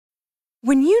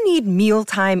When you need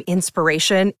mealtime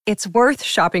inspiration, it's worth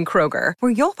shopping Kroger,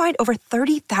 where you'll find over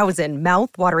 30,000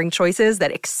 mouth-watering choices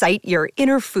that excite your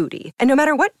inner foodie. And no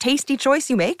matter what tasty choice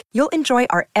you make, you'll enjoy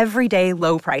our everyday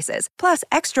low prices, plus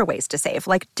extra ways to save,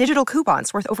 like digital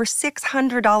coupons worth over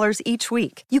 $600 each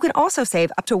week. You can also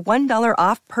save up to $1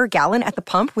 off per gallon at the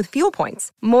pump with fuel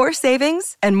points. More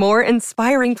savings and more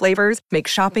inspiring flavors make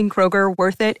shopping Kroger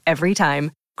worth it every time.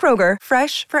 Kroger,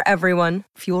 fresh for everyone.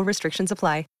 Fuel restrictions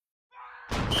apply.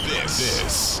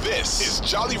 This is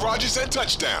Jolly Rogers and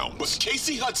Touchdown with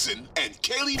Casey Hudson and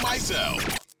Kaylee Mizell.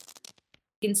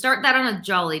 You can start that on a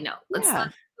jolly note. Let's go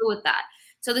with that.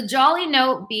 So the jolly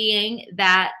note being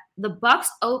that the Bucs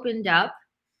opened up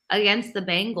against the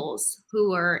Bengals,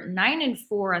 who were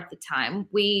 9-4 at the time.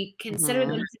 We considered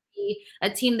them to be a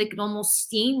team that could almost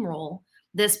steamroll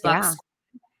this Bucs,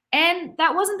 and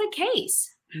that wasn't the case.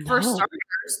 No. For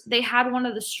starters, they had one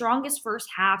of the strongest first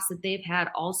halves that they've had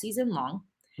all season long.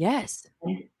 Yes.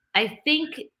 I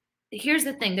think here's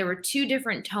the thing. There were two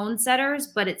different tone setters,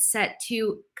 but it set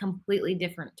two completely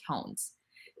different tones.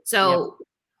 So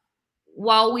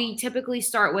while we typically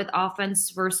start with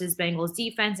offense versus Bengals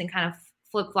defense and kind of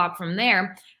flip-flop from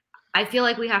there, I feel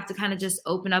like we have to kind of just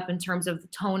open up in terms of the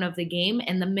tone of the game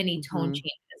and the mini tone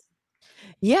changes.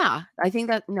 Yeah, I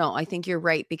think you're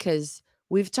right, because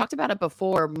we've talked about it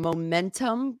before.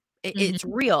 Momentum, it's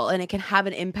real, and it can have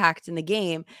an impact in the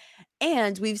game.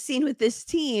 And we've seen with this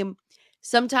team,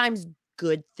 sometimes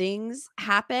good things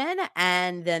happen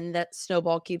and then that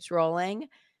snowball keeps rolling.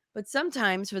 But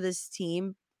sometimes for this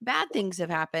team, bad things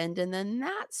have happened and then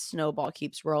that snowball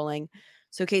keeps rolling.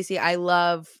 So Casey, I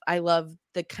love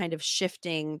the kind of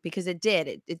shifting, because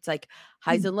it's like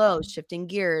highs and lows, shifting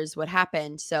gears, what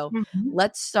happened. So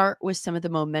let's start with some of the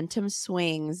momentum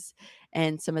swings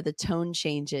and some of the tone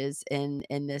changes in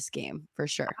this game for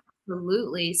sure.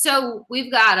 Absolutely. So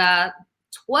we've got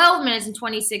 12 minutes and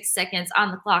 26 seconds on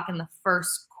the clock in the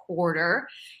first quarter.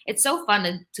 It's so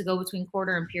fun to go between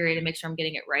quarter and period and make sure I'm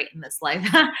getting it right in this life.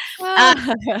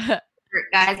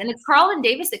 Guys, and it's Carlton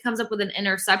Davis that comes up with an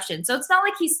interception. So it's not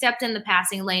like he stepped in the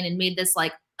passing lane and made this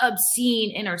like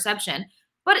obscene interception.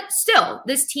 But still,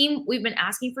 this team, we've been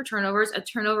asking for turnovers. A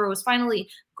turnover was finally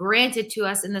granted to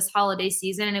us in this holiday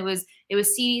season, and it was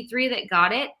CD3 that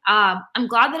got it. I'm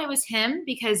glad that it was him,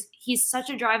 because he's such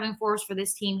a driving force for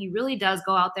this team. He really does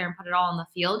go out there and put it all on the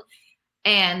field.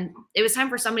 And it was time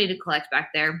for somebody to collect back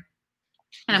there.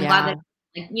 And I'm glad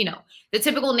that, the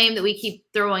typical name that we keep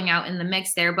throwing out in the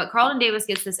mix there. But Carlton Davis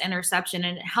gets this interception,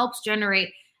 and it helps generate,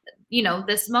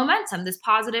 this momentum, this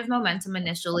positive momentum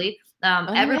initially. He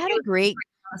had a great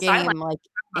game, like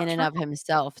in and of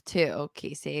himself too,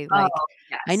 Casey. Like,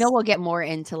 I know we'll get more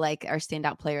into like our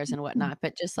standout players and whatnot,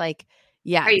 but just like,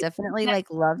 definitely like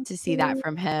love to see that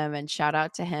from him, and shout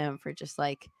out to him for just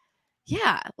like,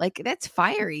 like that's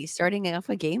fiery starting off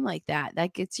a game like that.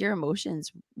 That gets your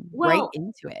emotions right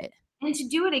into it. And to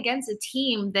do it against a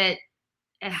team that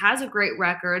has a great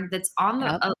record, that's on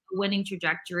a winning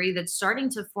trajectory, that's starting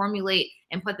to formulate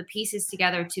and put the pieces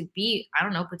together to be, I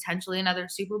don't know, potentially another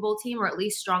Super Bowl team, or at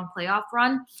least strong playoff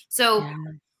run. So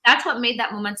that's what made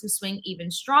that momentum swing even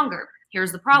stronger.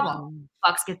 Here's the problem.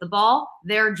 Bucs get the ball.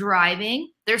 They're driving.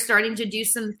 They're starting to do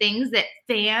some things that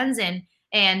fans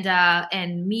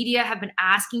and media have been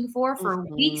asking for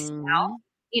weeks now.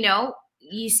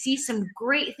 You see some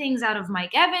great things out of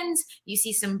Mike Evans. You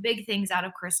see some big things out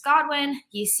of Chris Godwin.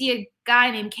 You see a guy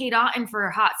named Kate Otten for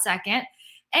a hot second.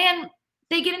 And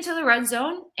they get into the red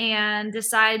zone and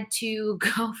decide to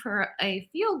go for a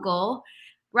field goal,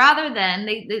 rather than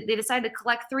they decide to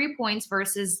collect 3 points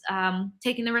versus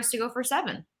taking the risk to go for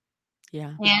 7.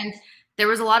 Yeah. And there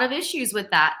was a lot of issues with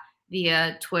that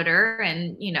via Twitter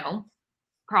and,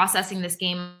 processing this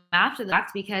game after the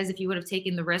fact, because if you would have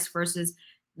taken the risk versus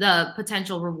the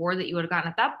potential reward that you would have gotten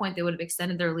at that point, they would have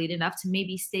extended their lead enough to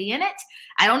maybe stay in it.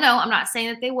 I don't know. I'm not saying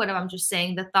that they would have. I'm just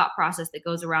saying the thought process that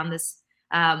goes around this.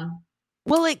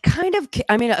 Well, it kind of,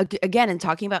 again, in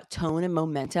talking about tone and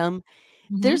momentum,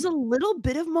 there's a little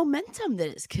bit of momentum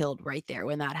that is killed right there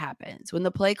when that happens. When the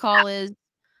play call is,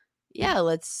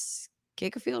 let's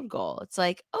kick a field goal. It's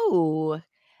like,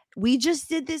 we just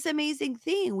did this amazing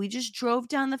thing. We just drove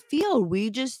down the field.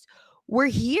 We're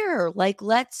here. Like,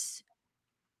 let's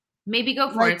maybe go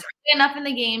for it. It's early enough in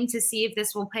the game to see if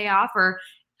this will pay off. Or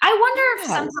I wonder if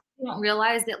sometimes you don't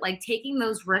realize that like taking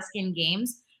those risks in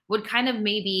games would kind of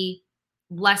maybe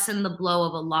lessen the blow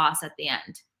of a loss at the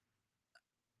end.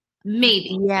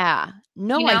 Maybe. Yeah.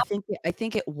 No, I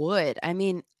think it would. I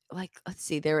mean, like, let's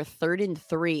see, they were 3rd and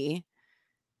 3.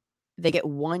 They get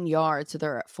 1 yard, so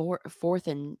they're at 4th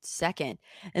and 2nd.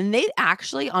 And they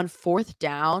actually, on 4th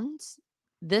downs,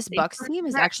 this Bucks team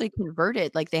is actually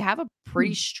converted. Like, they have a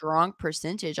pretty strong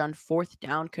percentage on 4th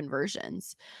down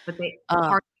conversions. But they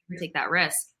hard to take that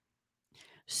risk.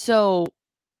 So,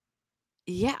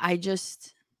 yeah, I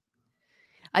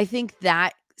think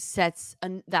that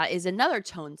that is another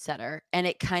tone setter, and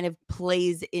it kind of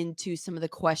plays into some of the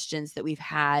questions that we've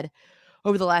had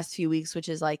over the last few weeks, which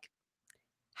is like,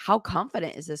 how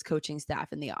confident is this coaching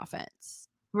staff in the offense?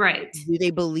 Right. Do they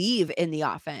believe in the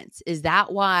offense? Is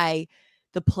that why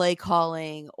the play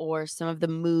calling or some of the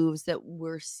moves that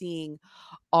we're seeing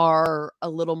are a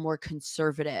little more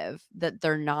conservative, that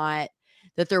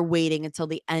they're waiting until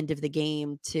the end of the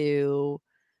game to,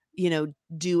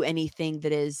 do anything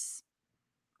that is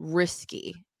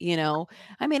risky,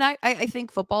 I mean, I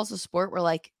think football's a sport where,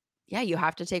 like, yeah, you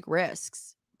have to take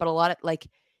risks, but a lot of, like,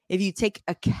 if you take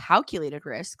a calculated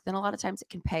risk, then a lot of times it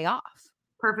can pay off.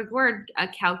 Perfect word, a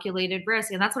calculated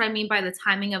risk. And that's what I mean by the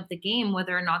timing of the game,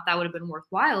 whether or not that would have been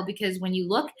worthwhile. Because when you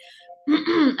look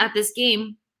at this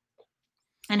game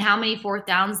and how many 4th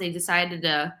downs they decided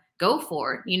to go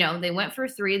for, they went for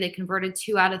 3, they converted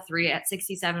 2 out of 3 at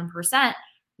 67%.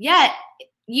 Yet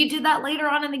you did that later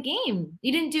on in the game.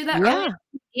 You didn't do that early in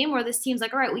the game where this team's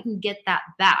like, all right, we can get that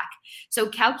back. So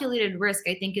calculated risk,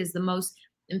 I think, is the most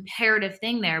imperative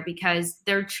thing there, because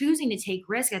they're choosing to take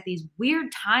risk at these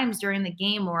weird times during the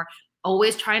game, or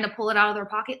always trying to pull it out of their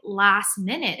pocket last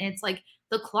minute. And it's like,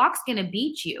 the clock's going to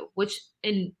beat you, which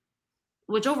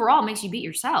overall makes you beat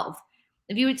yourself.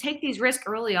 If you would take these risks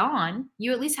early on,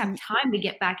 you at least have time to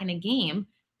get back in a game.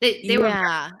 They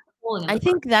were I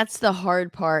think that's the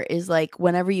hard part, is like,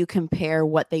 whenever you compare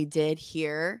what they did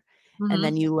here and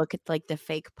then you look at, like, the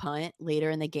fake punt later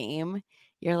in the game,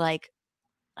 you're like,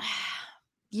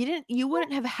 you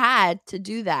wouldn't have had to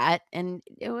do that. And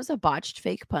it was a botched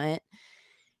fake punt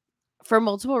for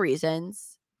multiple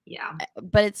reasons. Yeah.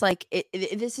 But it's like,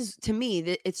 this is, to me,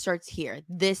 it starts here.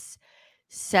 This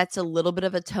sets a little bit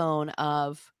of a tone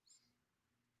of,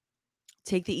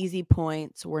 take the easy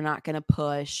points. We're not going to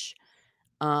push.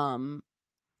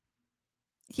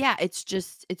 Yeah, it's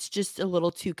just a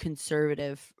little too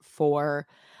conservative for,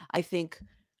 I think,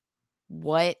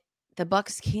 what the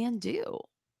Bucks can do.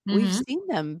 We've seen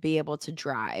them be able to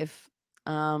drive.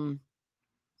 And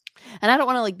I don't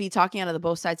want to, like, be talking out of the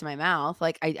both sides of my mouth.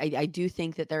 Like, I do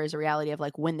think that there is a reality of,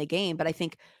 like, win the game, but I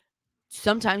think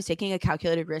sometimes taking a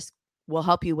calculated risk will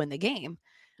help you win the game.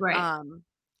 Right.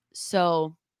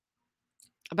 So,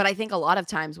 but I think a lot of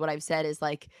times what I've said is,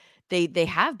 like, they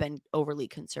have been overly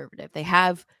conservative. They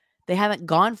haven't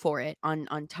gone for it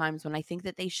on times when I think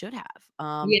that they should have.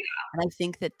 And I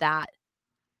think that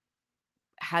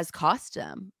has cost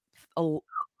them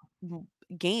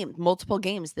multiple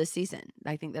games this season.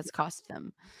 I think that's cost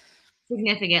them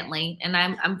significantly. And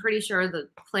I'm pretty sure the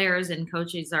players and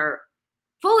coaches are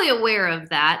fully aware of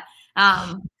that.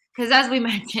 Because as we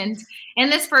mentioned, in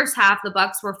this first half, the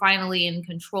Bucks were finally in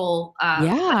control.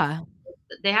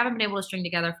 They haven't been able to string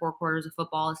together 4 quarters of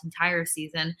football this entire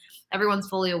season. Everyone's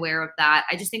fully aware of that.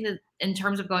 I just think that in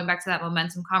terms of going back to that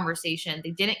momentum conversation,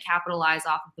 they didn't capitalize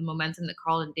off of the momentum that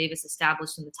Carlton Davis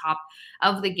established in the top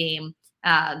of the game.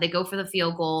 They go for the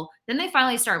field goal. Then they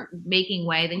finally start making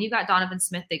way. Then you've got Donovan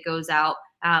Smith that goes out.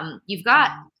 You've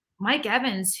got Mike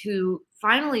Evans, who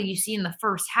finally you see in the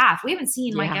first half. We haven't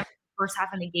seen Mike Evans in the first half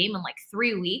in a game in like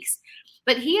 3 weeks.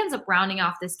 But he ends up rounding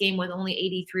off this game with only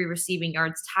 83 receiving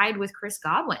yards, tied with Chris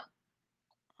Godwin.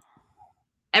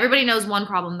 Everybody knows one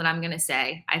problem that I'm going to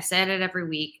say. I said it every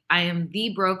week. I am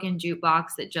the broken jukebox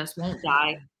that just won't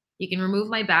die. You can remove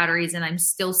my batteries and I'm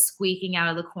still squeaking out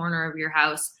of the corner of your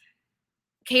house.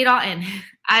 Kate Otten,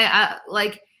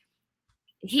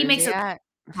 he makes a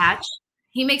catch.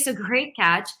 He makes a great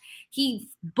catch. He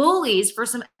bullies for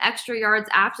some extra yards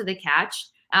after the catch.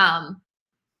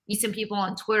 You see some people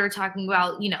on Twitter talking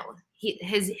about,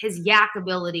 his yak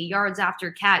ability, yards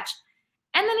after catch.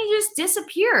 And then he just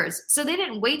disappears. So they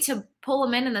didn't wait to pull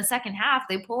him in the second half.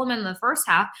 They pull him in the first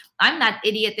half. I'm that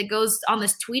idiot that goes on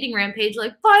this tweeting rampage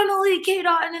like, finally, Kate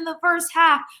Otten in the first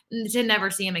half, and to never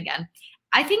see him again.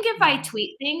 I think if I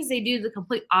tweet things, they do the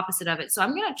complete opposite of it. So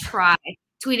I'm going to try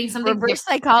tweeting something Reverse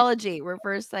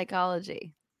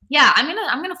psychology. Yeah, I'm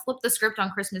gonna flip the script on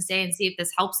Christmas Day and see if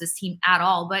this helps this team at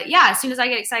all. But yeah, as soon as I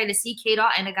get excited to see Kate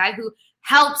Otten, a guy who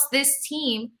helps this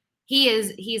team,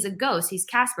 he's a ghost. He's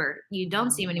Casper. You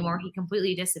don't see him anymore. He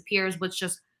completely disappears, which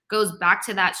just goes back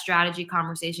to that strategy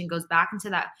conversation, goes back into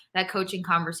that coaching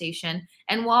conversation.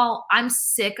 And while I'm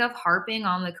sick of harping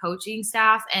on the coaching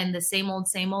staff and the same old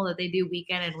that they do week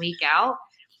in and week out,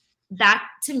 that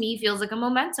to me feels like a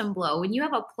momentum blow. When you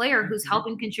have a player who's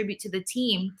helping contribute to the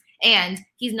team and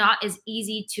he's not as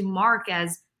easy to mark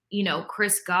as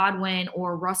Chris Godwin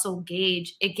or Russell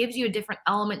Gage, it gives you a different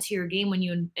element to your game when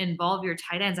you involve your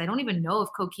tight ends. I don't even know if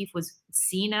O'Keefe was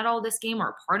seen at all this game or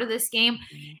a part of this game.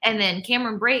 Mm-hmm. And then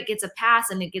Cameron Brate gets a pass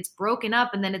and it gets broken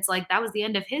up. And then it's like, that was the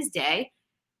end of his day.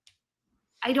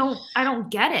 I don't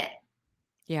get it.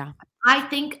 Yeah. I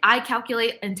think I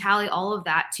calculate and tally all of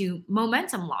that to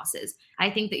momentum losses. I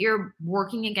think that you're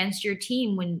working against your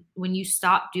team when you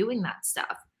stop doing that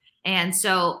stuff. And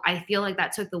so I feel like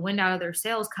that took the wind out of their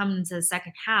sails coming into the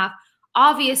second half.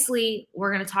 Obviously,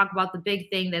 we're going to talk about the big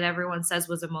thing that everyone says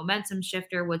was a momentum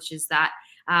shifter, which is that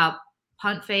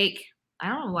punt fake. I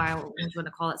don't know why I was going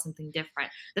to call it something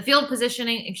different. The field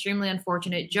positioning, extremely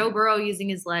unfortunate. Joe Burrow using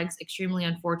his legs, extremely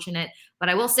unfortunate. But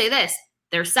I will say this.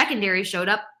 Their secondary showed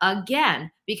up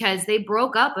again because they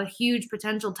broke up a huge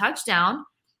potential touchdown,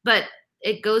 but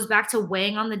it goes back to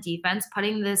weighing on the defense,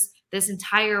 putting this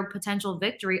entire potential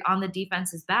victory on the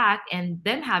defense's back and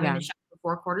them having to shut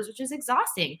for 4 quarters, which is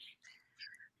exhausting.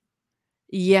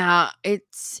 Yeah,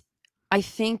 I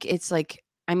think it's like,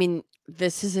 I mean,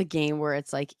 this is a game where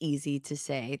it's like easy to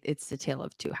say it's the tale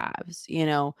of two halves,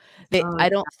 I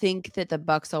don't think that the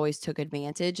Bucs always took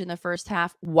advantage in the first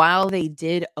half. While they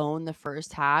did own the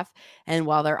first half and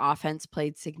while their offense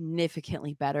played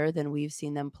significantly better than we've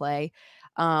seen them play,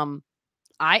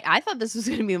 I thought this was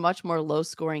going to be a much more low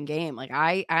scoring game. Like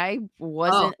I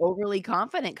wasn't overly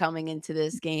confident coming into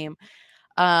this game.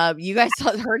 You guys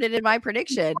heard it in my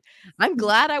prediction. I'm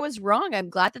glad I was wrong. I'm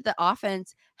glad that the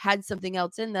offense had something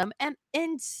else in them. And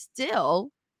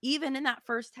still, even in that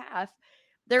first half,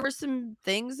 there were some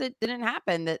things that didn't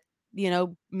happen that,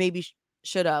 maybe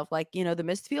should have, like, the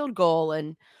missed field goal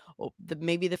and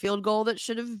maybe the field goal that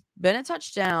should have been a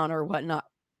touchdown or whatnot.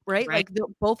 Right? Like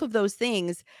both of those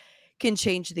things can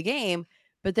change the game.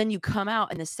 But then you come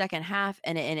out in the second half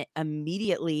and it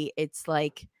immediately it's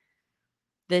like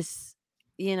this,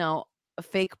 a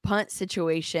fake punt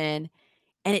situation.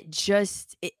 And it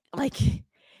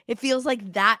feels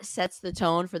like that sets the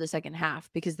tone for the second half,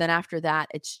 because then after that,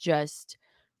 it's just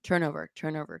turnover.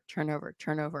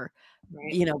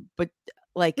 Right. But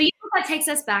like, but what takes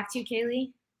us back to,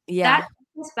 Kaylee? Yeah. That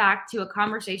takes us back to a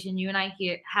conversation you and I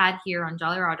had here on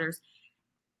Jolly Rogers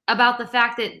about the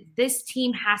fact that this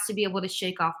team has to be able to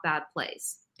shake off bad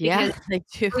plays. Because they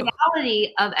do. The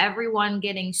reality of everyone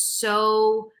getting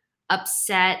so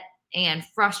upset and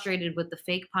frustrated with the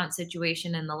fake punt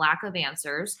situation and the lack of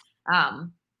answers.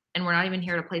 And we're not even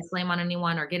here to place blame on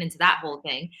anyone or get into that whole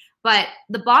thing. But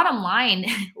the bottom line,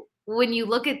 when you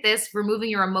look at this, removing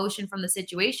your emotion from the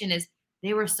situation, is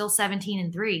they were still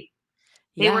 17-3.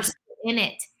 They were still in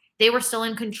it. They were still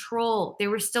in control. They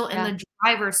were still in the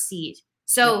driver's seat.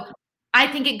 So I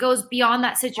think it goes beyond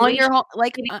that situation.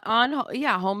 On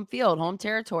your home field, home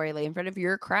territory, like in front of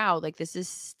your crowd. Like, this is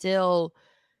still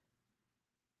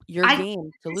your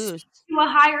game to lose. To a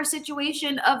higher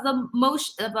situation of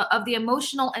the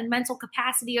emotional and mental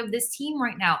capacity of this team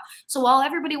right now. So while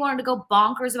everybody wanted to go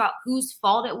bonkers about whose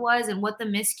fault it was and what the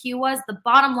miscue was, the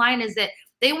bottom line is that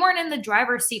they weren't in the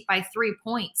driver's seat by 3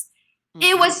 points. Mm-hmm.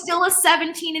 It was still a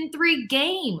 17-3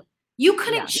 game. You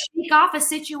couldn't shake off a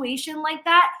situation like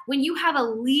that when you have a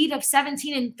lead of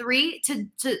 17-3 to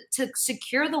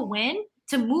secure the win,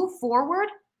 to move forward.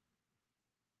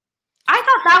 I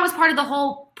thought that was part of the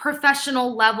whole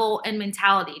professional level and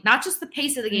mentality, not just the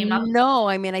pace of the game. No,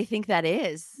 I mean, I think that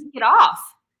is. Get off.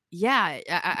 Yeah,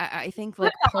 I think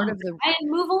like part of the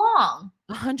and move along.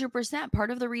 100%.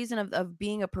 Part of the reason of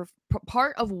being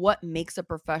part of what makes a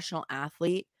professional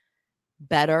athlete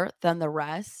better than the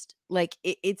rest, like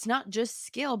it's not just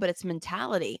skill, but it's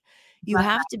mentality. You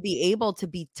have to be able to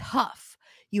be tough.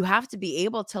 You have to be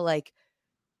able to like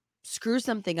screw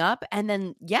something up and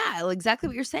then exactly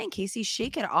what you're saying, Casey,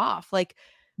 shake it off. Like,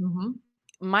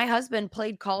 my husband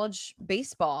played college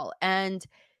baseball and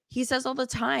he says all the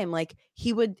time, like,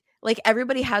 he would, like,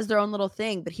 everybody has their own little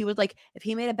thing, but he would, like, if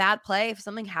he made a bad play, if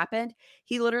something happened,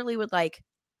 he literally would like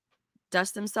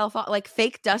dust himself off, like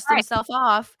fake dust himself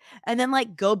off and then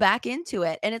like go back into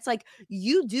it. And it's like,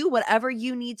 you do whatever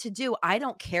you need to do. I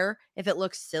don't care if it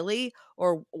looks silly,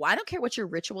 or I don't care what your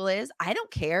ritual is. I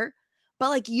don't care. But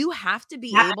like, you have to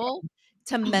be able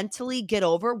to mentally get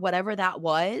over whatever that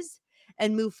was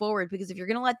and move forward. Because if you're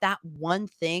going to let that one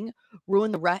thing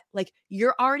ruin the rest, like,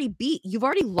 you're already beat. You've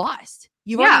already lost.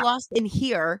 You've already lost in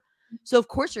here. So of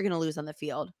course you're going to lose on the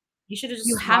field.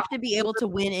 You have to be able to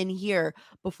win in here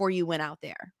before you win out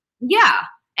there. Yeah.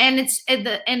 And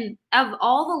and of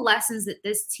all the lessons that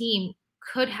this team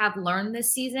could have learned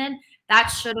this season, that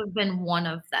should have been one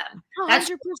of them. 100%.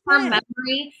 That's our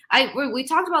memory. We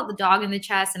talked about the dog in the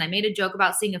chest, and I made a joke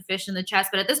about seeing a fish in the chest,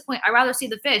 but at this point, I'd rather see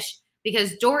the fish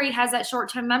because Dory has that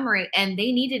short-term memory and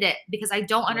they needed it, because I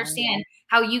don't understand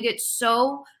how you get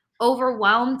so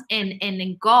overwhelmed and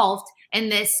engulfed in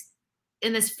this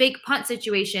fake punt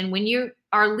situation when you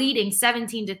are leading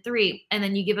 17-3 and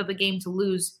then you give up a game to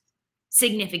lose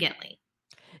significantly.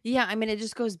 Yeah, I mean, it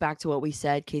just goes back to what we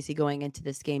said, Casey, going into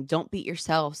this game. Don't beat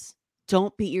yourselves.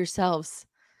 Don't beat yourselves.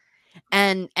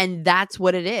 And that's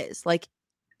what it is. Like,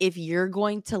 if you're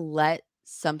going to let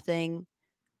something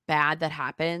bad that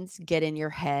happens get in your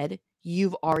head,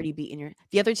 you've already beaten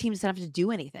the other team doesn't have to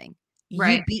do anything.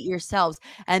 Right. You beat yourselves.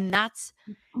 And that's,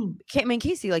 I mean,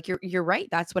 Casey, like you're right.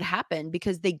 That's what happened,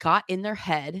 because they got in their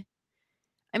head.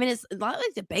 I mean, it's not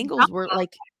like the Bengals were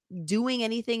like doing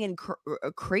anything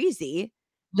crazy.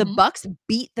 The Bucks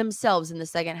beat themselves in the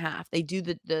second half. They do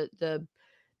the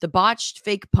botched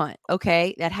fake punt.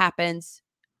 Okay, that happens,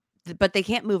 but they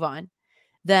can't move on.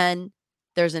 Then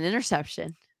there's an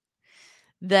interception.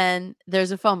 Then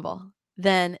there's a fumble.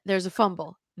 Then there's a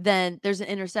fumble. Then there's an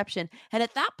interception. And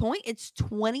at that point, it's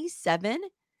 27-17.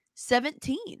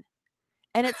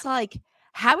 And it's like,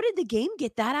 how did the game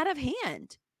get that out of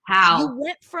hand? How? You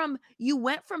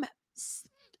went from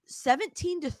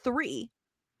 17-3.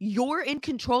 You're in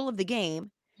control of the game.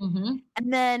 And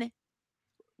then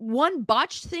one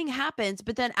botched thing happens,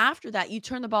 but then after that, you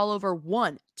turn the ball over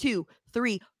 1, 2,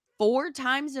 3, 4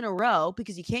 times in a row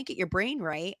because you can't get your brain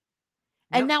right.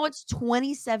 And now it's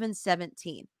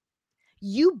 27-17.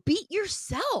 You beat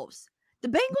yourselves. The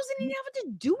Bengals didn't have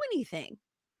to do anything.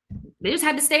 They just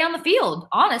had to stay on the field,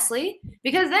 honestly,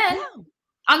 because then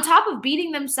on top of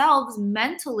beating themselves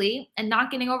mentally and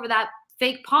not getting over that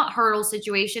fake punt hurdle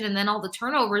situation and then all the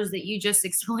turnovers that you just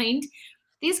explained,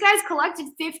 these guys collected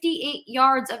 58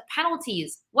 yards of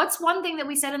penalties. What's one thing that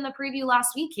we said in the preview last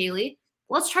week, Kaylee?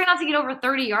 Let's try not to get over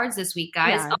 30 yards this week,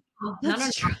 guys. Yeah, No.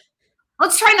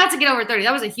 Let's try not to get over 30.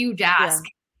 That was a huge ask. Yeah.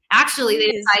 Actually, they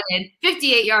decided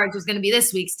 58 yards was going to be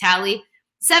this week's tally.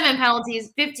 7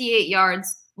 penalties, 58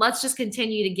 yards. Let's just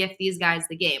continue to gift these guys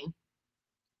the game.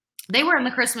 They were in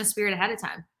the Christmas spirit ahead of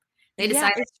time. They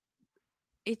decided.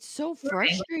 It's so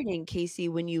frustrating, Casey,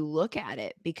 when you look at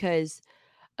it, because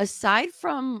aside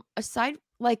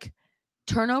like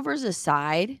turnovers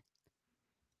aside,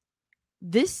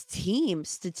 this team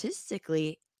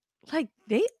statistically, like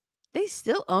they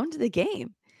still owned the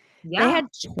game. Yeah. They had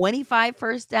 25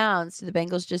 first downs to the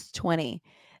Bengals just 20.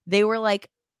 They were like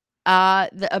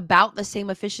about the same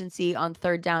efficiency on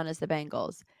third down as the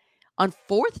Bengals. On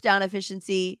fourth down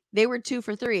efficiency, they were 2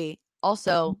 for 3.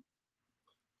 Also,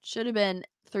 should have been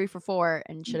 3 for 4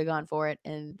 and should have gone for it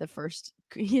in the first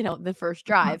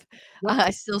drive.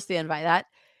 I still stand by that.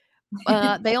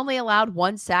 They only allowed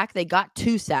 1 sack. They got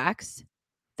 2 sacks.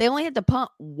 They only had to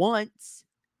punt once.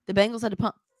 The Bengals had to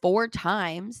punt 4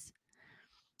 times.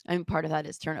 I mean, part of that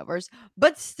is turnovers,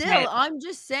 but still, I'm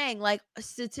just saying, like,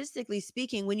 statistically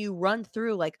speaking, when you run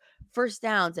through like first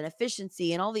downs and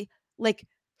efficiency and all the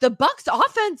Bucks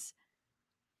offense,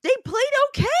 they played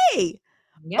okay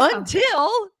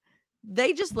until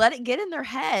they just let it get in their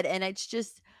head. And it's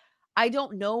just, I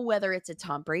don't know whether it's a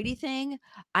Tom Brady thing.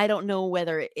 I don't know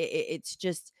whether it's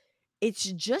just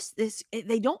this.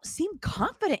 They don't seem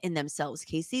confident in themselves,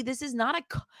 Casey. This is not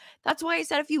that's why I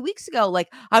said a few weeks ago,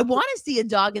 like, I want to see a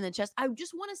dog in the chest. I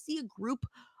just want to see a group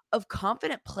of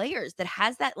confident players that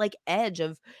has that like edge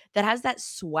that has that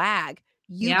swag.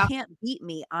 You can't beat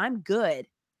me. I'm good.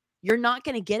 You're not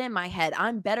going to get in my head.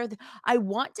 I'm better. I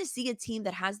want to see a team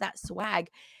that has that swag.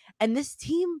 And this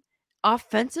team,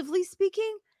 offensively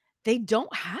speaking, they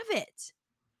don't have it.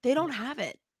 They don't have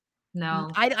it.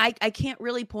 No, I can't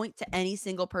really point to any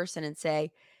single person and say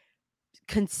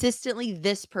consistently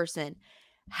this person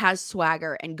has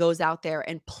swagger and goes out there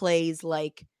and plays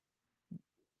like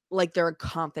they're a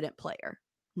confident player.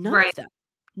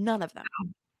 None of them.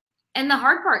 And the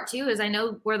hard part too is I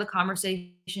know where the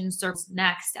conversation starts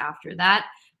next after that.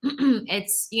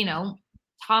 It's,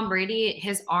 Tom Brady,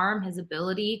 his arm, his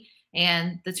ability,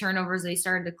 and the turnovers that he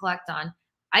started to collect on.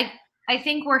 I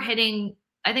think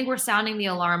we're sounding the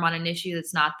alarm on an issue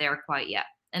that's not there quite yet.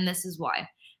 And this is why.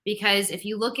 Because if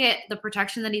you look at the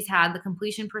protection that he's had, the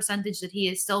completion percentage that he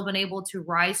has still been able to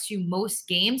rise to most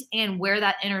games, and where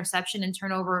that interception and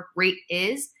turnover rate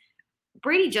is,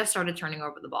 Brady just started turning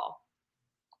over the ball.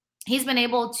 He's been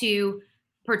able to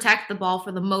protect the ball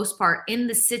for the most part in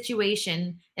the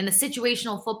situational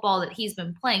football that he's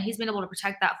been playing. He's been able to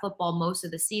protect that football most of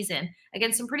the season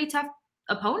against some pretty tough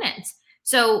opponents.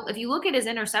 So if you look at his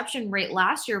interception rate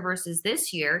last year versus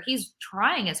this year, he's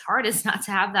trying as hard as not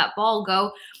to have that ball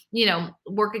go,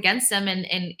 work against him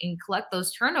and collect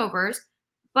those turnovers.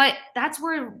 But that's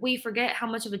where we forget how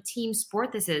much of a team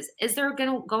sport this is. Is there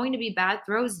going to be bad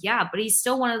throws? Yeah, but he's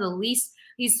still one of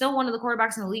the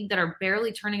quarterbacks in the league that are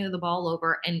barely turning the ball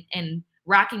over and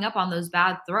racking up on those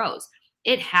bad throws.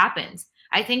 It happens.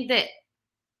 I think that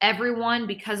everyone,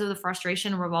 because of the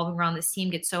frustration revolving around this team,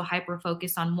 gets so hyper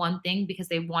focused on one thing because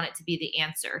they want it to be the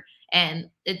answer. And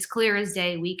it's clear as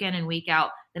day, week in and week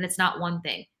out, that it's not one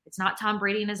thing. It's not Tom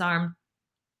Brady and his arm.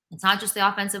 It's not just the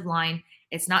offensive line.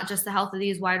 It's not just the health of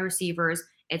these wide receivers.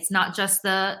 It's not just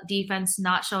the defense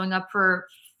not showing up for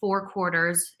 4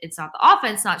 quarters. It's not the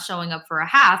offense not showing up for a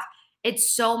half.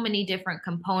 It's so many different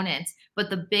components. But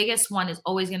the biggest one is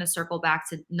always going to circle back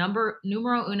to numero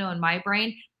uno in my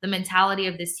brain. The mentality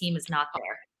of this team is not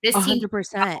there. This team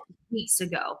 100%. weeks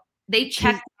ago. They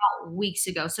checked out weeks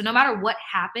ago. So no matter what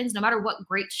happens, no matter what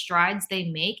great strides they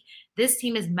make, this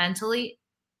team is mentally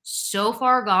so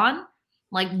far gone.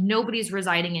 Like nobody's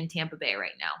residing in Tampa Bay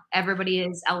right now. Everybody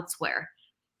is elsewhere.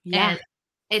 Yeah. And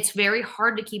it's very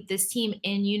hard to keep this team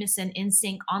in unison, in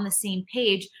sync, on the same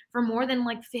page for more than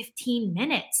like 15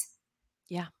 minutes.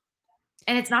 Yeah.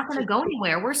 And it's not going to go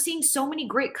anywhere. We're seeing so many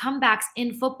great comebacks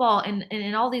in football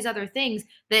and all these other things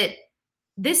that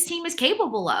this team is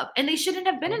capable of. And they shouldn't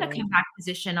have been in a comeback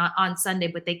position on Sunday,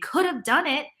 but they could have done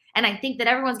it. And I think that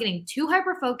everyone's getting too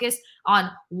hyper-focused on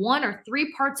 1 or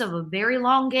 3 parts of a very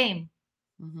long game.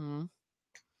 Mm-hmm.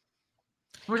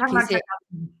 We're talking about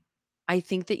I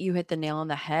think that you hit the nail on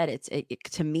the head.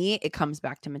 To me, it comes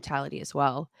back to mentality as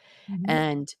well. Mhm.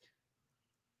 And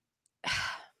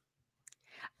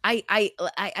I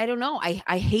don't know.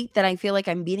 I hate that I feel like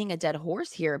I'm beating a dead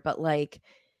horse here, but like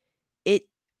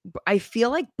I feel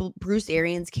like Bruce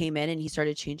Arians came in and he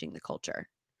started changing the culture.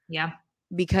 Yeah.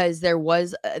 Because there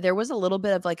was a little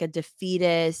bit of like a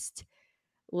defeatist,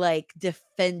 like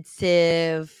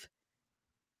defensive,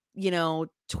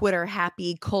 Twitter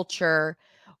happy culture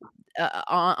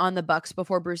on the Bucks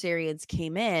before Bruce Arians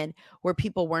came in, where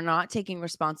people were not taking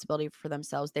responsibility for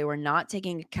themselves. They were not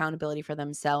taking accountability for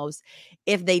themselves.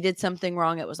 If they did something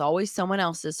wrong, it was always someone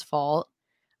else's fault.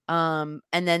 And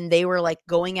then they were like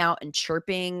going out and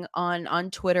chirping on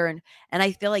Twitter. And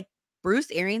I feel like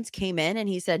Bruce Arians came in and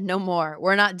he said, no more.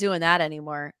 We're not doing that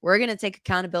anymore. We're going to take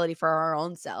accountability for our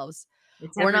own selves.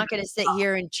 We're not going to sit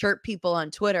here and chirp people on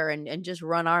Twitter and just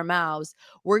run our mouths.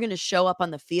 We're going to show up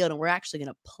on the field and we're actually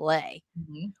going to play.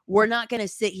 Mm-hmm. We're not going to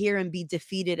sit here and be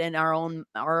defeated in our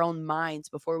own minds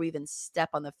before we even step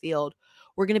on the field.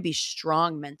 We're going to be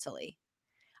strong mentally.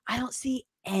 I don't see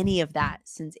any of that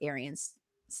since Arians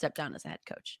stepped down as a head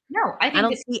coach. No, I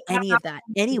don't see any of that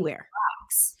anywhere.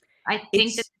 I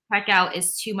think that the checkout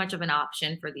is too much of an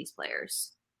option for these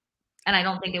players. And I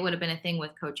don't think it would have been a thing with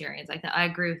Coach Arians. I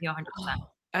agree with you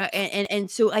 100%.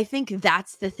 And so I think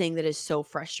that's the thing that is so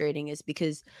frustrating is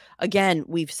because, again,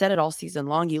 we've said it all season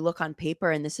long. You look on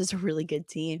paper and this is a really good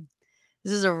team.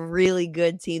 This is a really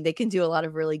good team. They can do a lot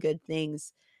of really good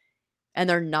things and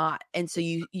they're not. And so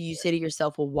you say to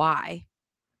yourself, well, why?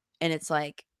 And it's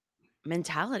like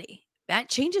mentality. That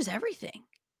changes everything.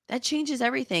 That changes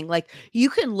everything. Like you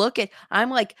can look at, I'm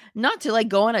like, not to like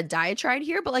go on a diatribe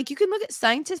here, but like you can look at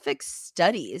scientific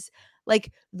studies,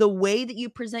 like the way that you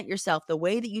present yourself, the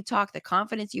way that you talk, the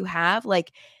confidence you have,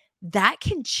 like that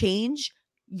can change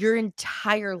your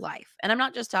entire life. And I'm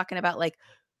not just talking about like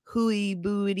hooey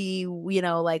booty,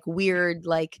 like weird,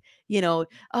 like,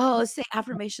 say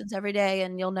affirmations every day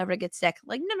and you'll never get sick.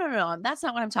 Like, no. That's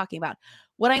not what I'm talking about.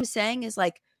 What I'm saying is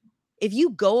like, if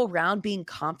you go around being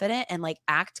confident and like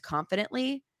act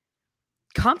confidently,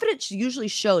 confidence usually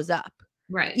shows up.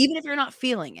 Right. Even if you're not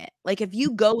feeling it. Like if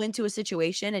you go into a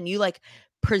situation and you like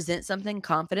present something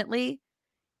confidently,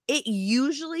 it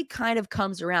usually kind of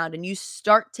comes around and you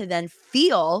start to then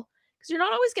feel, because you're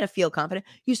not always going to feel confident.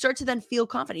 You start to then feel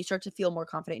confident. You start to feel more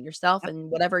confident in yourself and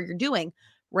whatever you're doing,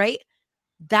 right?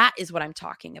 That is what I'm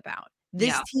talking about.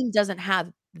 This team doesn't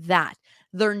have that.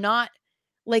 They're not,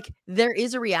 like, there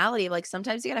is a reality of like,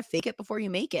 sometimes you got to fake it before you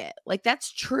make it. Like,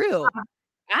 that's true.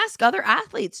 Ask other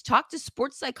athletes, talk to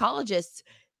sports psychologists.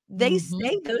 They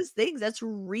say those things. That's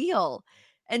real.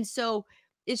 And so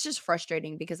it's just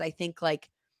frustrating because I think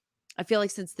like, I feel like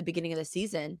since the beginning of the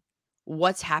season,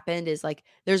 what's happened is like,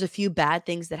 there's a few bad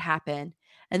things that happen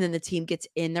and then the team gets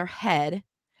in their head.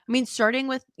 I mean, starting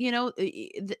with,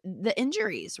 the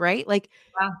injuries, right? Like,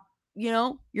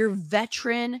 your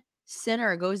veteran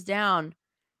center goes down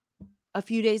a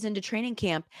few days into training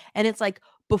camp. And it's like,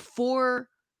 before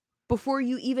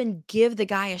you even give the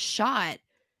guy a shot,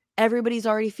 everybody's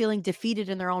already feeling defeated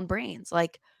in their own brains.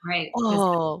 Like, right.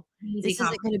 Oh, this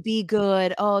isn't going to be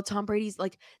good. Oh, Tom Brady's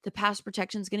like the pass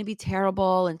protection is going to be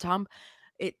terrible. And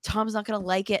Tom's not going to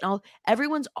like it. And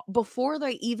everyone's before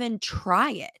they even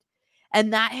try it.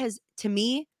 And that has, to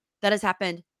me, that has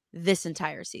happened this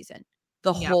entire season,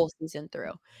 the whole season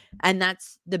through. And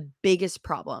that's the biggest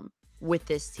problem with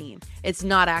this team. It's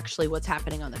not actually what's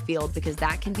happening on the field, because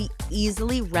that can be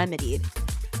easily remedied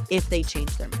if they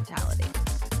change their mentality.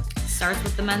 Starts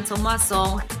with the mental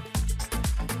muscle.